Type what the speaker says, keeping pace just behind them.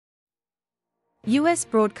U.S.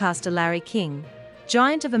 broadcaster Larry King,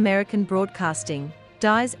 giant of American broadcasting,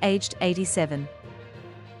 dies aged 87.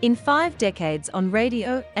 In 5 decades on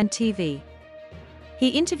radio and TV, he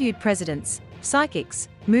interviewed presidents, psychics,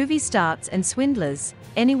 movie stars and swindlers,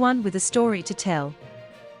 anyone with a story to tell.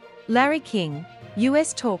 Larry King,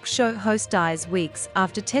 U.S. talk show host, dies weeks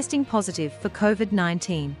after testing positive for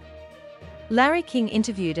COVID-19. Larry King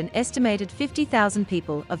interviewed an estimated 50,000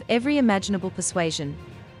 people of every imaginable persuasion,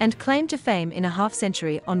 and claimed to fame in a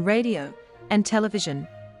half-century on radio and television,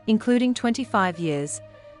 including 25 years,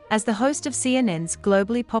 as the host of CNN's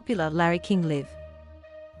globally popular Larry King Live.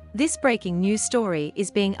 This breaking news story is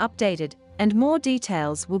being updated, and more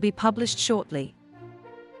details will be published shortly.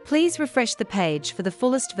 Please refresh the page for the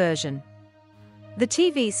fullest version. The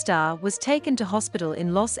TV star was taken to hospital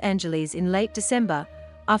in Los Angeles in late December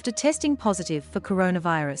after testing positive for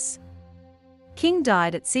coronavirus. King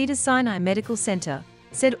died at Cedars-Sinai Medical Center,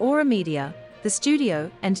 said Ora Media, the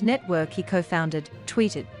studio and network he co-founded,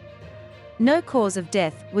 tweeted. No cause of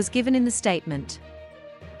death was given in the statement.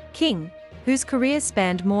 King, whose career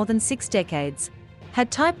spanned more than 6 decades,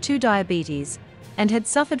 had type 2 diabetes and had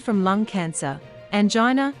suffered from lung cancer,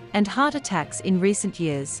 angina, and heart attacks in recent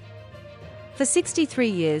years. For 63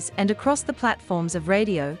 years and across the platforms of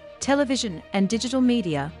radio, television, and digital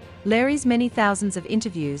media, Larry's many thousands of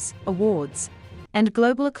interviews, awards, and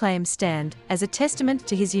global acclaim stand as a testament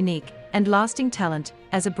to his unique and lasting talent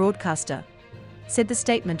as a broadcaster, said the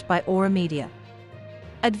statement by Ora Media.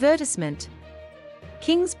 Advertisement.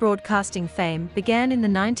 King's broadcasting fame began in the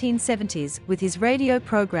 1970s with his radio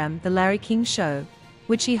program The Larry King Show,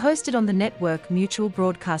 which he hosted on the network Mutual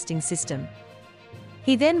Broadcasting System.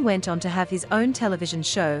 He then went on to have his own television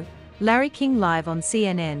show, Larry King Live on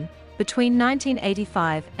CNN, between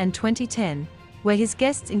 1985 and 2010, where his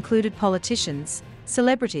guests included politicians,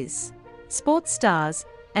 celebrities, sports stars,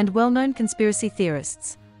 and well-known conspiracy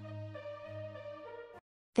theorists.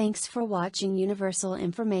 Thanks for watching Universal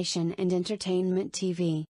Information and Entertainment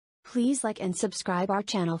TV. Please like and subscribe our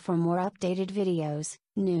channel for more updated videos,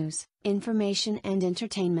 news, information and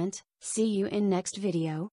entertainment. See you in next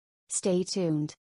video. Stay tuned.